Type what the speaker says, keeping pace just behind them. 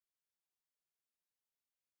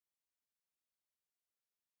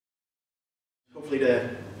Hopefully to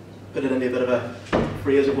put it into a bit of a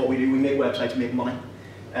phrase of what we do, we make websites make money.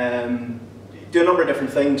 Do a number of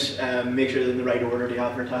different things, make sure they're in the right order to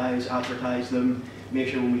advertise them, make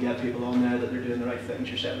sure when we get people on there that they're doing the right things,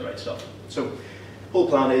 you're saying the right stuff. So, whole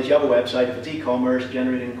plan is you have a website, if it's e-commerce,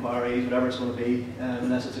 generating inquiries, whatever it's going to be,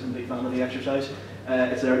 unless it's a complete vanity exercise,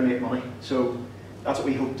 it's there to make money. So that's what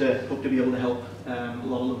we hope to be able to help a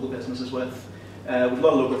lot of local businesses with. With a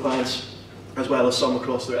lot of local clients, as well as some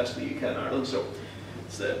across the rest of the UK and Ireland. So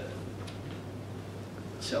it's the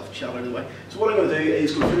self-chat out of the way. So what I'm going to do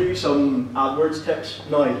is go through some AdWords tips.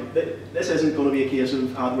 Now, this isn't going to be a case of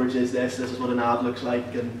AdWords is this is what an ad looks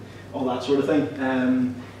like and all that sort of thing.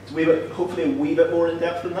 It's a wee bit, hopefully a wee bit more in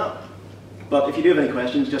depth than that. But if you do have any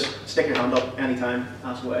questions, just stick your hand up anytime,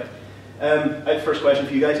 ask away. I have the first question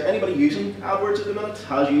for you guys. Anybody using AdWords at the minute?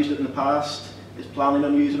 Has used it in the past? Is planning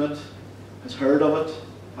on using it? Has heard of it?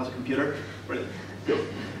 Has a computer? Brilliant. Cool.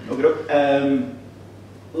 Okay.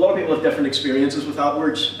 A lot of people have different experiences with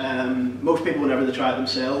AdWords. Most people, whenever they try it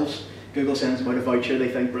themselves, Google sends them out a voucher, they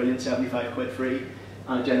think brilliant, 75 quid free,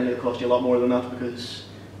 and it generally will cost you a lot more than that because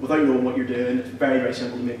without knowing what you're doing, it's very, very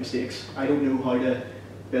simple to make mistakes. I don't know how to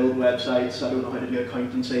build websites, I don't know how to do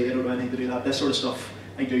accountancy, I don't know anything to do that. This sort of stuff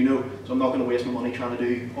I do know, so I'm not going to waste my money trying to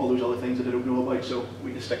do all those other things that I don't know about, so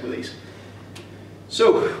we just stick with these.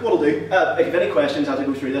 So, what I'll do, if you have any questions as I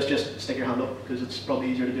go through this, just stick your hand up, because it's probably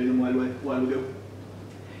easier to do them while we go.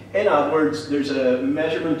 In AdWords, there's a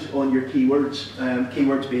measurement on your keywords,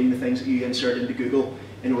 keywords being the things that you insert into Google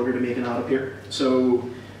in order to make an ad appear. So,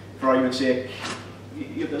 for argument's sake,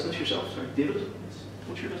 you have business yourself, sorry, David,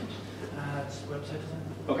 what's your business? It's website design.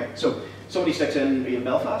 Okay, so somebody sticks in, are you in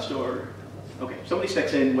Belfast or? Okay, somebody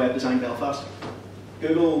sticks in web design Belfast.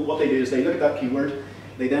 Google, what they do is they look at that keyword,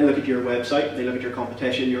 they then look at your website, they look at your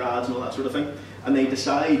competition, your ads and all that sort of thing, and they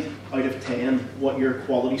decide out of 10 what your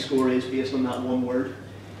quality score is based on that one word.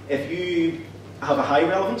 If you have a high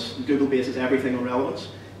relevance, Google bases everything on relevance,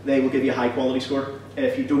 they will give you a high quality score.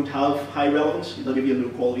 If you don't have high relevance, they'll give you a low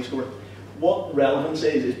quality score. What relevance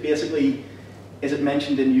is basically, is it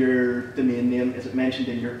mentioned in your domain name? Is it mentioned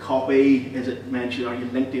in your copy? Is it mentioned, are you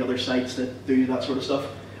linked to other sites that do that sort of stuff?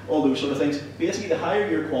 All those sort of things. Basically, the higher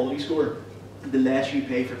your quality score, the less you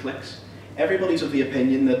pay for clicks. Everybody's of the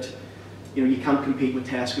opinion that you can't compete with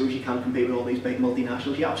Tesco's, you can't compete with all these big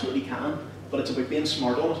multinationals. You absolutely can, but it's about being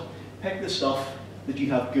smart on it. Pick the stuff that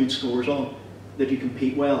you have good scores on, that you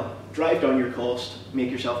compete well. Drive down your cost,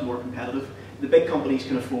 make yourself more competitive. The big companies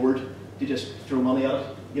can afford to just throw money at it,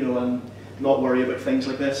 and not worry about things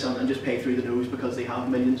like this and just pay through the nose because they have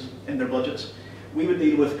millions in their budgets. We would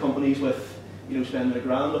deal with companies with spending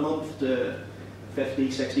 £1,000 a month to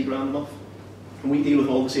 50, 60 grand a month. And we deal with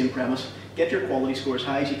all the same premise. Get your quality score as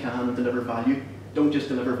high as you can and deliver value. Don't just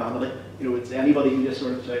deliver vanity. It's anybody who just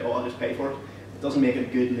sort of say, oh, I'll just pay for it. It doesn't make it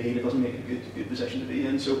a good lead, it doesn't make it a good position to be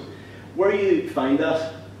in. So where you find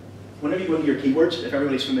that, whenever you go into your keywords, if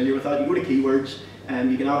everybody's familiar with that, you go to keywords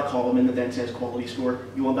and you can add a column in that then says quality score.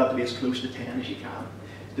 You want that to be as close to 10 as you can.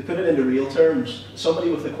 To put it into real terms, somebody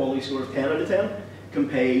with a quality score of 10 out of 10 can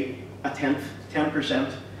pay a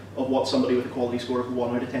 10% of what somebody with a quality score of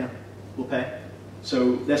 1 out of 10 will pay.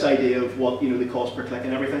 So this idea of what the cost per click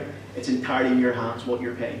and everything, it's entirely in your hands what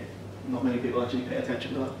you're paying. Not many people actually pay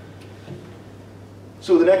attention to that.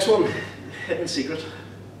 So the next one, hidden secret.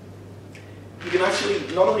 You can actually,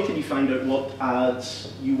 not only can you find out what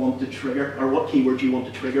ads you want to trigger, or what keywords you want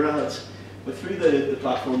to trigger ads, but through the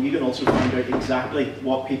platform you can also find out exactly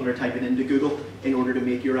what people are typing into Google in order to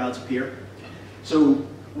make your ads appear. So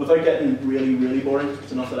without getting really, really boring,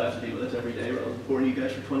 it's enough that I have to deal with this every day rather than boring you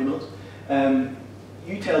guys for 20 minutes.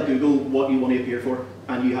 You tell Google what you want to appear for,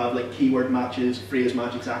 and you have like keyword matches, phrase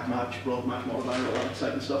match, exact match, broad match, modifier, all that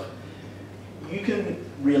exciting stuff. You can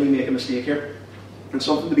really make a mistake here, and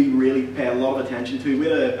something to be really pay a lot of attention to. We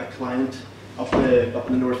had a client up in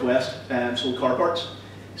the northwest, sold car parts.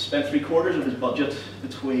 Spent 3/4 of his budget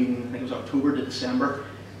between, I think it was October to December,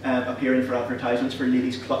 appearing for advertisements for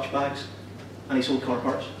ladies' clutch bags, and he sold car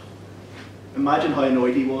parts. Imagine how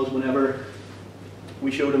annoyed he was whenever we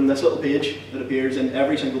showed him this little page that appears in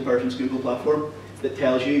every single person's Google platform that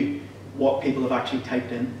tells you what people have actually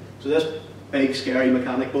typed in. So this big scary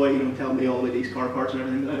mechanic boy, telling me all about these car parts and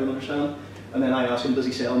everything that I don't understand. And then I asked him, does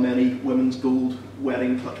he sell many women's gold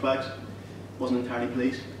wedding clutch bags? Wasn't entirely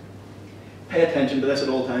pleased. Pay attention to this at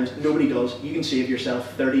all times. Nobody does. You can save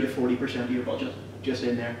yourself 30 to 40% of your budget just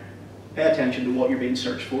in there. Pay attention to what you're being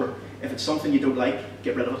searched for. If it's something you don't like,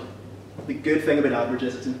 get rid of it. The good thing about AdWords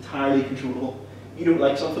is it's entirely controllable. You don't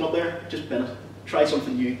like something up there, just bin it. Try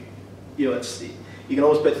something new. You can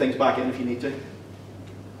always put things back in if you need to.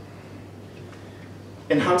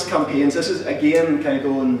 Enhanced campaigns, this is again kind of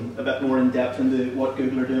going a bit more in depth into what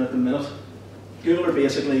Google are doing at the minute. Google are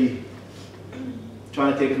basically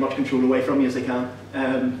trying to take as much control away from you as they can.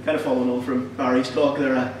 Kind of following on from Barry's talk,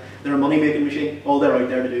 they're a money-making machine. All they're out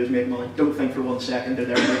there to do is make money. Don't think for 1 second they're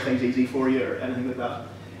there to make things easy for you or anything like that.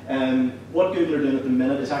 What Google are doing at the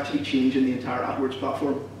minute is actually changing the entire AdWords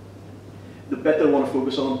platform. The bit they want to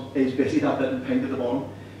focus on is basically that bit in pink at the bottom.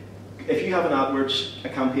 If you have an AdWords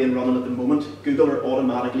campaign running at the moment, Google are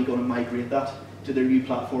automatically going to migrate that to their new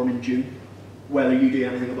platform in June, whether you do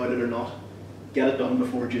anything about it or not. Get it done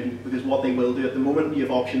before June, because what they will do at the moment, you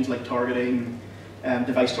have options like targeting,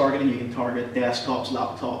 device targeting. You can target desktops,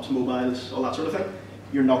 laptops, mobiles, all that sort of thing.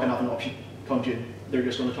 You're not going to have an option come June. They're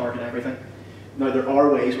just going to target everything. Now there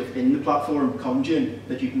are ways within the platform come June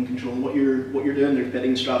that you can control what you're doing. There's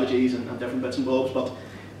bidding strategies and different bits and bobs, but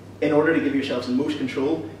in order to give yourselves the most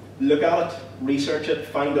control, look at it, research it,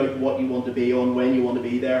 find out what you want to be on, when you want to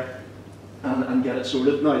be there, and get it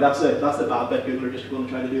sorted. Now that's the bad bit. Google are just going to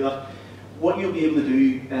try to do that. What you'll be able to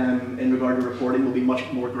do in regard to reporting will be much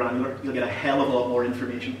more granular. You'll get a hell of a lot more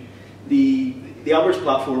information. The AdWords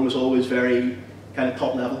platform was always very kind of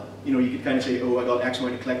top level. You know, you could kind of say, oh, I got X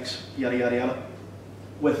amount of clicks, yada yada yada.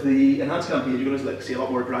 With the enhanced campaign, you're going to see a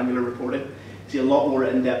lot more granular reporting, see a lot more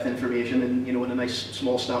in-depth information, and in a nice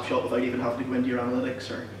small snapshot without even having to go into your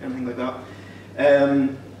analytics or anything like that.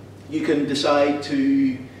 You can decide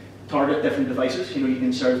to target different devices. You know, you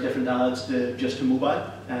can serve different ads just to mobile.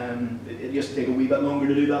 It used to take a wee bit longer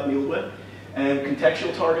to do that in the old way.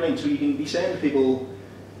 Contextual targeting, so you can be saying to people,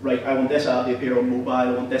 right, I want this ad to appear on mobile,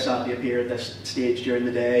 I want this ad to appear at this stage during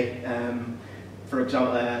the day. For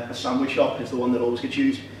example, a sandwich shop is the one that always gets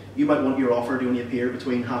used. You might want your offer to only appear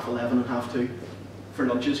between 11:30 and 2:30 for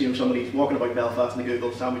lunches. You know, somebody's walking about Belfast and they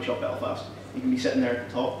Google sandwich shop Belfast. You can be sitting there at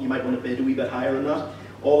the top. You might want to bid a wee bit higher than that.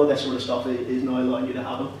 All of this sort of stuff is now allowing you to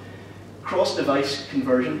happen. Cross-device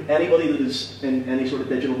conversion. Anybody that is in any sort of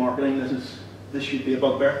digital marketing, this should be a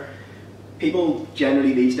bugbear. People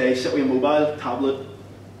generally these days sit with a mobile, tablet,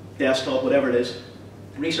 desktop, whatever it is,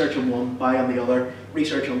 research on one, buy on the other,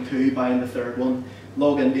 research on two, buy on the third one,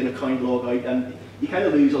 log into an account, log out, and you kind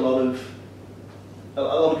of lose a lot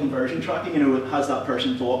of conversion tracking. You know, has that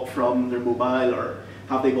person bought from their mobile, or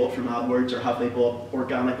have they bought from AdWords, or have they bought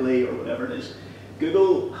organically, or whatever it is.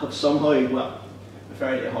 Google have somehow, well, a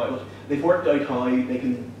fair idea how, but they've worked out how they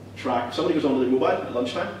can track. If somebody goes onto their mobile at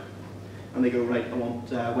lunchtime, and they go, right, I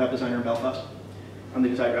want a web designer in Belfast, and they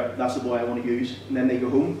decide, right, that's the boy I want to use, and then they go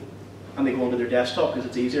home, and they go onto their desktop because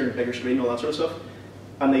it's easier and bigger screen and all that sort of stuff,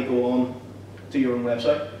 and they go on to your own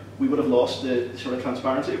website. We would have lost the sort of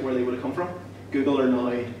transparency of where they would have come from. Google are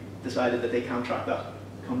now decided that they can't track that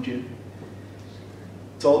come June.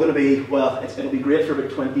 It's all going to be, well, it'll be great for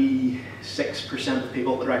about 26% of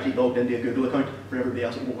people that are actually logged into a Google account. For everybody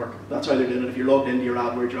else it won't work. That's how they're doing it. If you're logged into your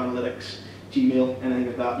AdWords, your analytics, Gmail, anything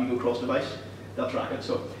like that, you go cross-device, they'll track it.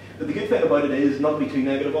 So, but the good thing about it is, not to be too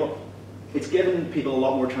negative on it, it's given people a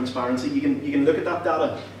lot more transparency. You can look at that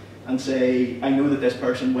data and say, I know that this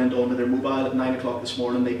person went onto their mobile at 9 o'clock this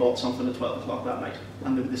morning, they bought something at 12 o'clock that night.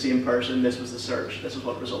 And the same person, this was the search, this is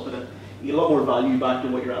what resulted in. You get a lot more value back to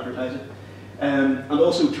what you're advertising. And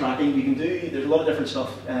also tracking, there's a lot of different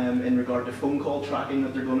stuff in regard to phone call tracking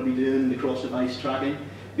that they're going to be doing, the cross-device tracking.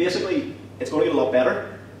 Basically, it's going to get a lot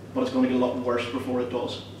better, but it's going to get a lot worse before it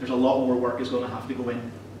does. There's a lot more work is going to have to go in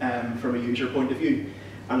from a user point of view.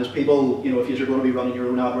 And as people, you know, if you're going to be running your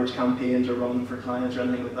own AdWords campaigns or running for clients or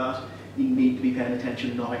anything like that, you need to be paying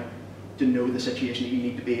attention now to know the situation that you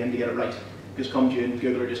need to be in to get it right. Because come June,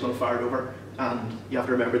 Google are just going to fire it over, and you have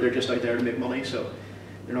to remember they're just out there to make money, so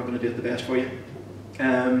they're not going to do it the best for you.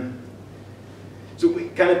 So we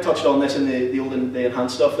kind of touched on this in the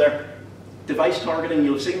enhanced stuff there. Device targeting,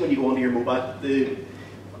 you'll see when you go onto your mobile.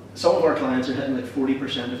 Some of our clients are hitting like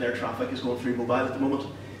 40% of their traffic is going through mobile at the moment.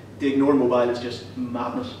 To ignore mobile is just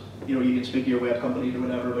madness. You know, you can speak to your web company or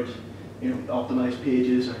whatever about, you know, optimized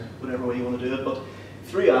pages or whatever way you want to do it. But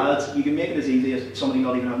through ads, you can make it as easy as somebody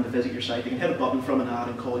not even having to visit your site. They can hit a button from an ad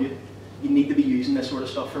and call you. You need to be using this sort of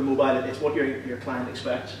stuff for mobile. It's what your client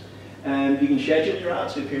expects. And you can schedule your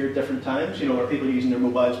ads to appear at different times. You know, are people using their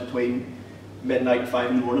mobiles between midnight and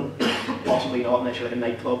 5 in the morning? Possibly not, unless you're like a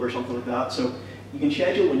nightclub or something like that. So you can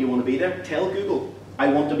schedule when you want to be there. Tell Google, I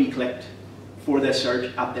want to be clicked for this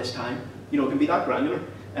search at this time. You know, it can be that granular.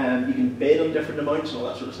 You can bid on different amounts and all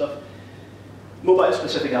that sort of stuff. Mobile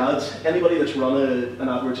specific ads, anybody that's run an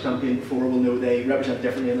AdWords campaign before will know they represent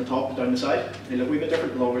differently on the top and down the side. They look a wee bit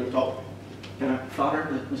different, longer at the top,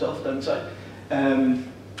 fatter like myself down the side.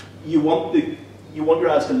 You want you want your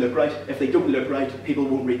ads to look right. If they don't look right, people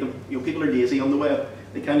won't read them. People are lazy on the web.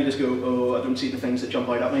 They kind of just go, oh, I don't see the things that jump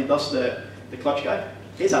out at me. Thus the clutch guy.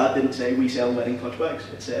 His ad didn't say, we sell wedding clutch bags.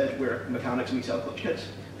 It said, we're mechanics and we sell clutch kits.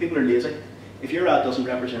 People are lazy. If your ad doesn't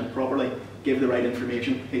represent properly, give the right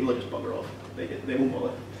information, people will just bugger off. They won't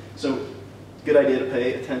bother. So, good idea to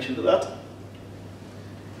pay attention to that.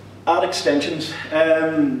 Ad extensions.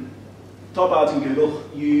 Top ads in Google,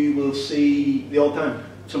 you will see the odd time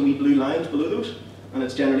some wee blue lines below those, and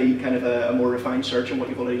it's generally kind of a more refined search on what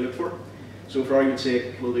you've already looked for. So for argument's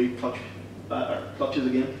sake, we'll do clutches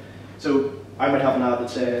again. So I might have an ad that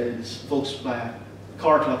says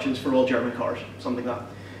car clutches for all German cars, something like that.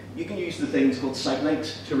 You can use the things called site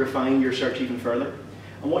links to refine your search even further.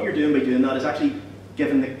 And what you're doing by doing that is actually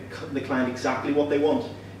giving the client exactly what they want,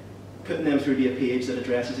 putting them through to a page that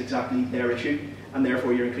addresses exactly their issue, and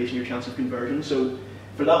therefore you're increasing your chance of conversion. So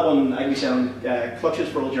for that one, I'd be selling clutches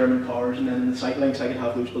for all German cars, and then in the site links I could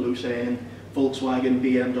have those below saying Volkswagen,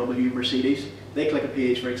 BMW, Mercedes. They click a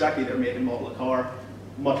page for exactly their make and model of car,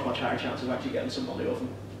 much higher chance of actually getting some money off them.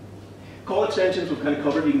 Call extensions we've kind of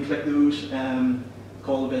covered. You can click those,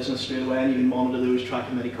 call the business straight away, and you can monitor those, track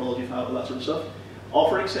how many calls you've had, all that sort of stuff.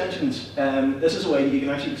 Offer extensions. This is a way that you can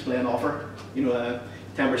actually display an offer.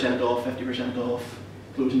 10% off, 50% off,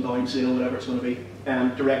 closing down sale, whatever it's going to be,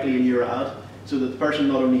 directly in your ad, so that the person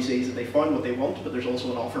not only sees that they found what they want, but there's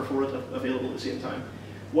also an offer for it available at the same time.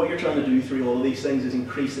 What you're trying to do through all of these things is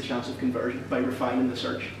increase the chance of conversion by refining the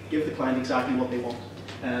search. Give the client exactly what they want.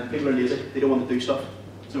 People are lazy, they don't want to do stuff,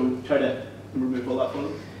 so try to remove all that for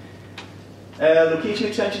them. Location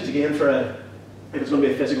extensions again for if it's going to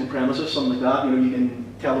be a physical premises, something like that. You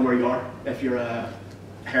can tell them where you are. If you're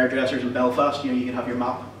hairdressers in Belfast, you can have your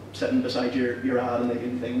map sitting beside your ad,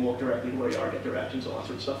 and they can walk directly to where you are, get directions, all that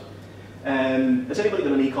sort of stuff. Has anybody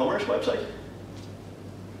got an e-commerce website?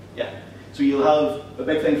 Yeah. So you'll have a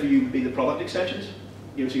big thing for you would be the product extensions.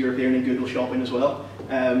 So you're appearing in Google Shopping as well.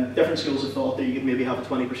 Different schools of thought that you could maybe have a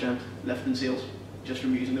 20% lift in sales just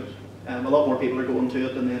from using those. A lot more people are going to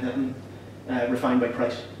it and then hitting refined by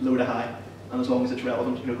price, low to high, and as long as it's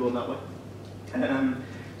relevant, going that way.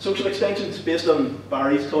 Social extensions based on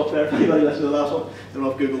Barry's talk there. If anybody listened to the last one, I don't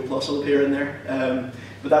know if Google Plus will appear in there,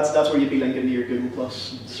 but that's where you'd be linking to your Google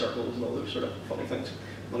Plus circles and all those sort of funny things.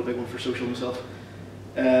 Not a big one for social myself.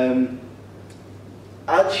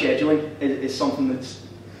 Ad scheduling is something that's,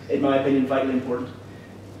 in my opinion, vitally important.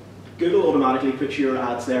 Google automatically puts your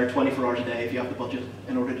ads there 24 hours a day if you have the budget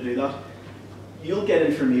in order to do that. You'll get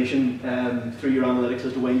information through your analytics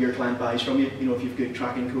as to when your client buys from you. If you've good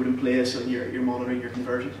tracking code in place and you're monitoring your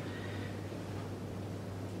conversions.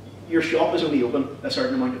 Your shop is only open a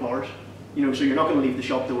certain amount of hours. So you're not going to leave the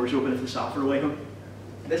shop doors open if the staff are away home.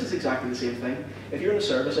 This is exactly the same thing. If you're in the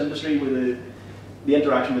service industry where the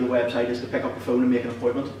interaction with the website is to pick up the phone and make an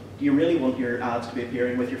appointment, do you really want your ads to be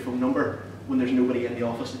appearing with your phone number when there's nobody in the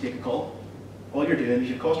office to take a call? All you're doing is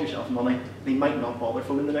you've cost yourself money. They might not bother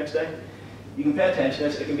phoning the next day. You can pay attention to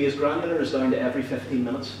this. It can be as granular as down to every 15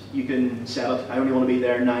 minutes. You can set it. I only want to be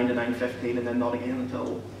there 9 to 9:15 and then not again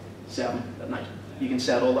until 7 at night. You can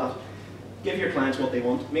set all that. Give your clients what they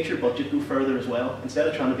want. Make your budget go further as well. Instead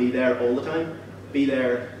of trying to be there all the time, be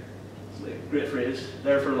there, great phrase,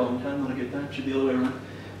 there for a long time, not a good time, should be the other way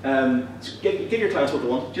around. So give your clients what they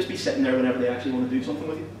want. Just be sitting there whenever they actually want to do something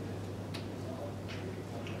with you.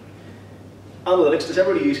 Analytics. Does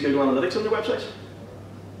everybody use Google Analytics on their websites?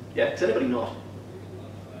 Yeah, does anybody not?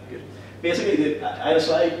 Good. Basically, I had a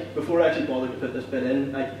slide, before I actually bothered to put this bit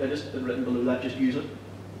in, I just had written below that, just use it.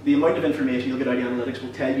 The amount of information you'll get out of analytics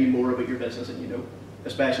will tell you more about your business than you know,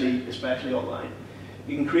 especially online.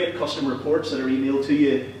 You can create custom reports that are emailed to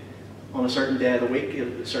you on a certain day of the week,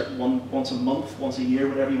 a certain once a month, once a year,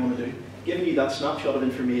 whatever you want to do, giving you that snapshot of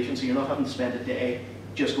information so you're not having to spend a day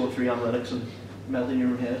just going through analytics and melting your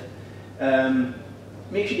own head.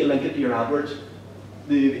 Make sure you link it to your AdWords.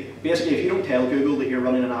 Basically, if you don't tell Google that you're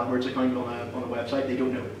running an AdWords account on a website, they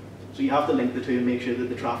don't know. So you have to link the two and make sure that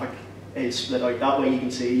the traffic is split out. That way you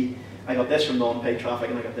can see, I got this from non-paid traffic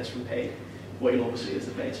and I got this from paid. What you'll always see is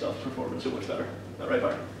the paid stuff performing so much better. Is that right,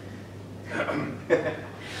 Barry?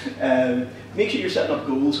 Make sure you're setting up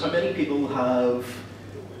goals. How many people have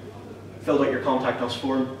filled out your contact us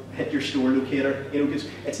form, hit your store locator? Because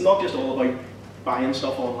it's not just all about buying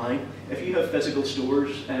stuff online. If you have physical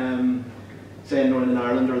stores, say in Northern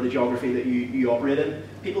Ireland or the geography that you operate in,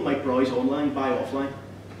 people might browse online, buy offline.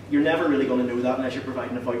 You're never really going to know that unless you're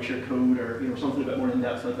providing a voucher code or something a bit more in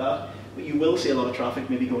depth like that. But you will see a lot of traffic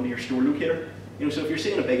maybe going to your store locator. So if you're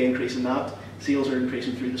seeing a big increase in that, sales are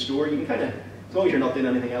increasing through the store, you can kind of, as long as you're not doing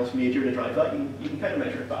anything else major to drive that, you can kind of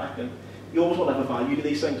measure it back. And you always want to have a value to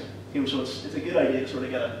these things. So it's a good idea to sort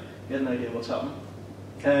of get an idea of what's happening.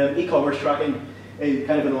 E-commerce tracking is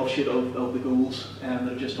kind of an offshoot of the goals that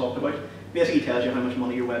I've just talked about. Basically tells you how much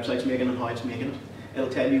money your website's making and how it's making it. It'll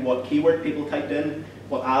tell you what keyword people typed in,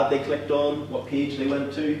 what ad they clicked on, what page they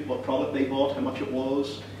went to, what product they bought, how much it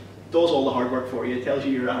was. It does all the hard work for you. It tells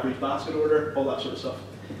you your average basket order, all that sort of stuff.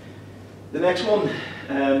 The next one,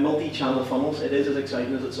 multi-channel funnels. It is as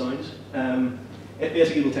exciting as it sounds. It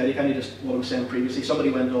basically will tell you kind of just what I was saying previously.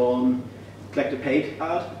 Somebody went on, clicked a paid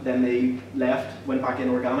ad, then they left, went back in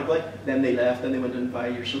organically, then they left, then they went in by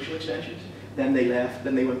your social extensions, then they left,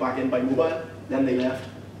 then they went back in by mobile, then they left,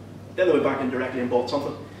 then they went back in directly and bought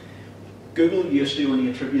something. Google used to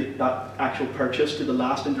only attribute that actual purchase to the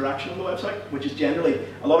last interaction on the website, which is generally,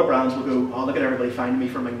 a lot of brands will go, oh, look at everybody finding me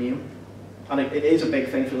for my name. And it is a big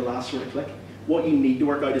thing for the last sort of click. What you need to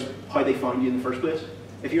work out is how they found you in the first place.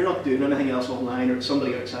 If you're not doing anything else online, or it's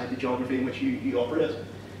somebody outside the geography in which you operate,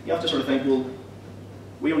 you have to sort of think, well,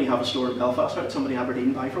 we only have a store in Belfast, how did somebody in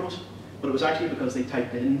Aberdeen buy from us? But it was actually because they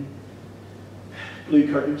typed in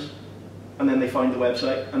blue curtains, and then they found the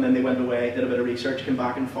website, and then they went away, did a bit of research, came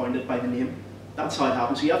back and found it by the name. That's how it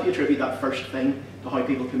happens. So you have to attribute that first thing to how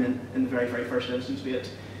people come in the very, very first instance, be it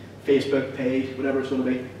Facebook, paid, whatever it's going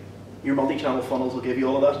to be. Your multi-channel funnels will give you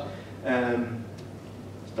all of that.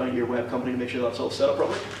 It's down to your web company to make sure that's all set up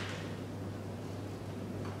properly.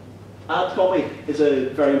 Ad copy is a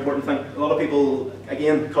very important thing. A lot of people,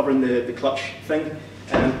 again, covering the clutch thing,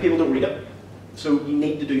 people don't read it. So you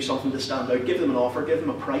need to do something to stand out. Give them an offer, give them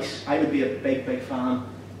a price. I would be a big, big fan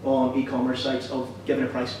on e-commerce sites of giving a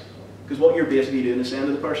price. Because what you're basically doing is saying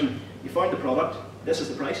to the person, you found the product, this is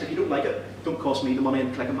the price. If you don't like it, don't cost me the money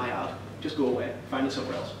and click on my ad. Just go away, find it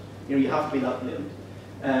somewhere else. You know, you have to be that blatant.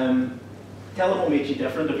 Tell them what makes you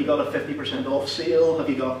different. Have you got a 50% off sale? Have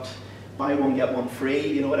you got buy one, get one free?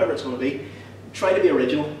 You know, whatever it's going to be. Try to be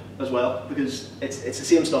original as well, because it's the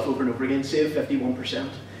same stuff over and over again. Save 51%.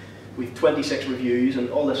 We've 26 reviews and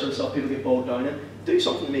all this sort of stuff people get bogged down in. Do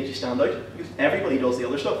something that makes you stand out, because everybody does the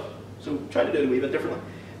other stuff. So try to do it a wee bit differently.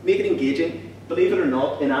 Make it engaging. Believe it or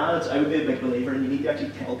not, in ads, I would be a big believer, and you need to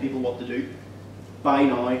actually tell people what to do. Buy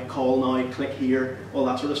now, call now, click here, all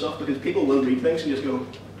that sort of stuff, because people will read things and just go,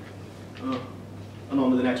 oh, and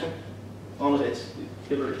on to the next one. Honestly,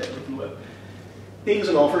 people are taking it from the web. Deals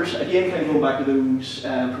and offers, again, kind of going back to those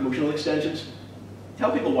promotional extensions.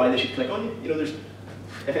 Tell people why they should click on you. You know,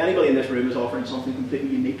 if anybody in this room is offering something completely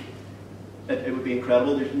unique, it would be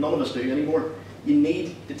incredible. None of us do anymore. You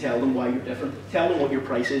need to tell them why you're different. Tell them what your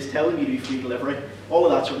price is. Tell them you do free delivery. All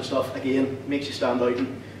of that sort of stuff, again, makes you stand out,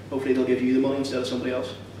 and hopefully they'll give you the money instead of somebody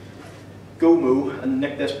else. Go Mo, and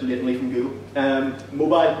nick this blatantly from Google.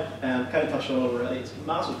 Mobile, kind of touched on it already. It's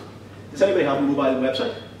massive. Does anybody have a mobile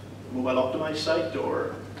website? Mobile optimized site,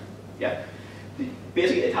 or yeah?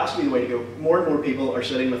 Basically, it has to be the way to go. More and more people are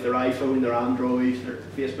sitting with their iPhone, their Android, their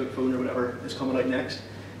Facebook phone, or whatever is coming out next,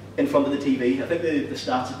 in front of the TV. I think the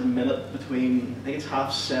stats at the minute between, I think it's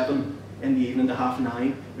 7:30 in the evening to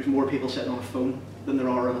 9:30, there's more people sitting on a phone than there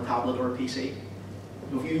are on a tablet or a PC.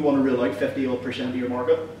 So if you want to rule out 50% of your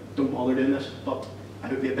market, don't bother doing this, but I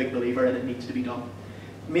would be a big believer and it needs to be done.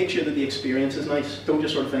 Make sure that the experience is nice. Don't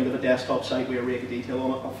just sort of think of a desktop site with a rake of detail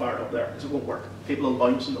on it, I'll fire it up there, because it won't work. People will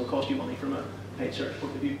bounce and they'll cost you money from a paid search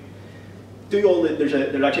point of view. Do all the, there's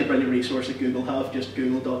actually a brilliant resource that Google have, just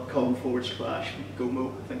google.com/GoMo, I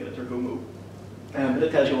think it is, or GoMo. But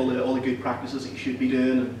it tells you all the good practices that you should be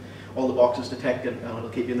doing and all the boxes to tick, and it'll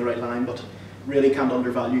keep you in the right line, but really can't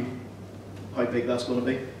undervalue how big that's going to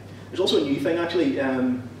be. There's also a new thing actually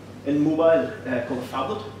in mobile called a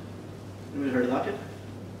phablet. Anyone heard of that yet?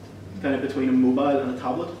 Kind of between a mobile and a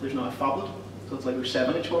tablet, there's now a phablet, so it's like those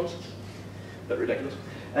 7-inch ones. It's a bit ridiculous.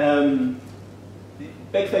 The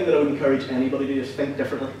big thing that I would encourage anybody to do is think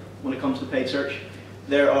differently when it comes to paid search.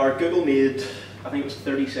 Google made, I think it was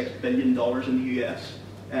 $36 billion in the US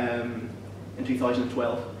in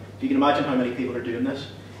 2012. So you can imagine how many people are doing this.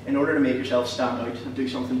 In order to make yourself stand out and do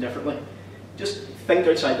something differently, just think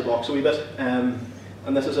outside the box a wee bit. And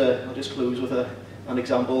this is I'll just close with an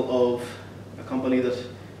example of a company that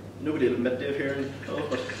nobody will admit Dave here,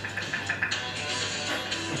 but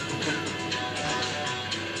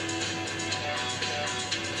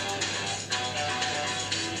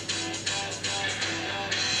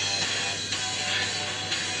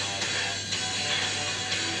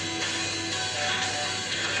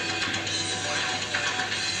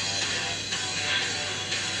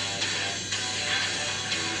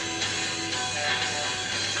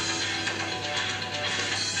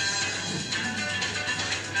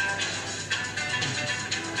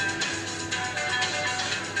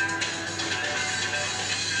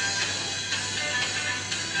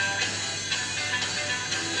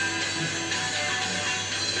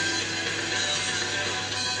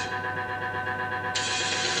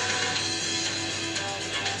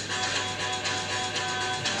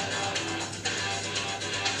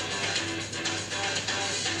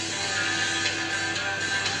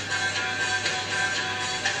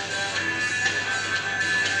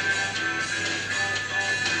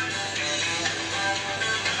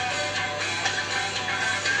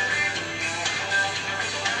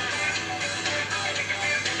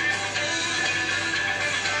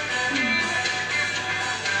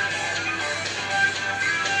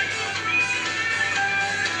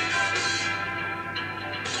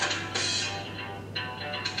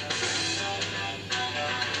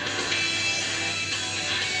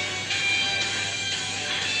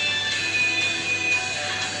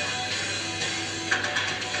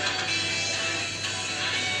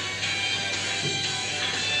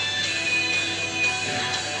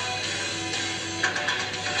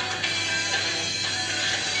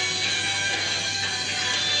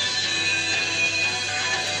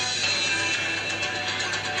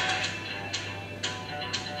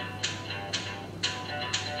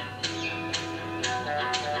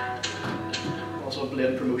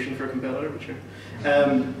for a competitor, but sure.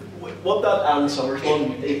 What that Alan Summers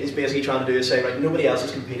one is basically trying to do is say, right, nobody else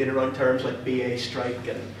is competing around terms like BA strike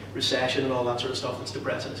and recession and all that sort of stuff that's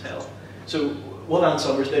depressing as hell. So what Alan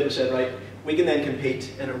Summers did was said, right, we can then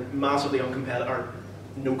compete in a massively uncompetitive, or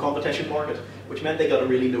no competition market, which meant they got a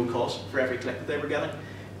really low cost for every click that they were getting.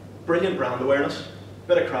 Brilliant brand awareness,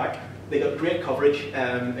 bit of crack. They got great coverage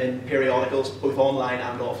in periodicals, both online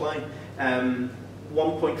and offline.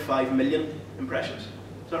 1.5 million impressions.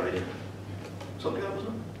 Is that right? Ian? Something like that,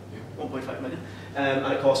 wasn't it? 1.5 million.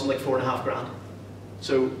 And it cost them like $4.5 grand.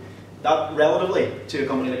 So that, relatively to a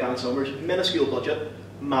company like Alan Summers, minuscule budget,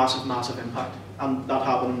 massive, massive impact. And that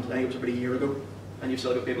happened, I think it was about a year ago. And you've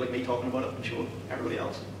still got people like me talking about it and showing everybody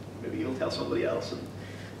else. Maybe you'll tell somebody else and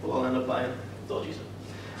we'll all end up buying dodgy stuff.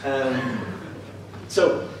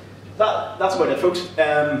 So that's about it, folks.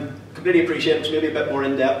 Completely appreciate it. It's maybe a bit more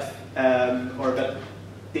in depth or a bit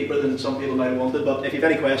deeper than some people might have wanted. But if you have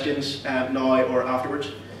any questions now or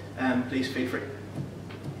afterwards, please feel free.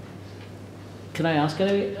 Can I ask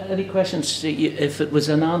any questions? If it was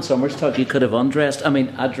an Alan Summers talk, you could have addressed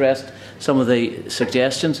some of the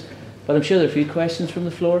suggestions. But I'm sure there are a few questions from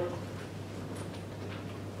the floor.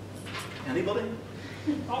 Anybody?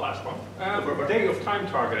 I'll ask one. Day of time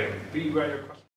targeting. Be where your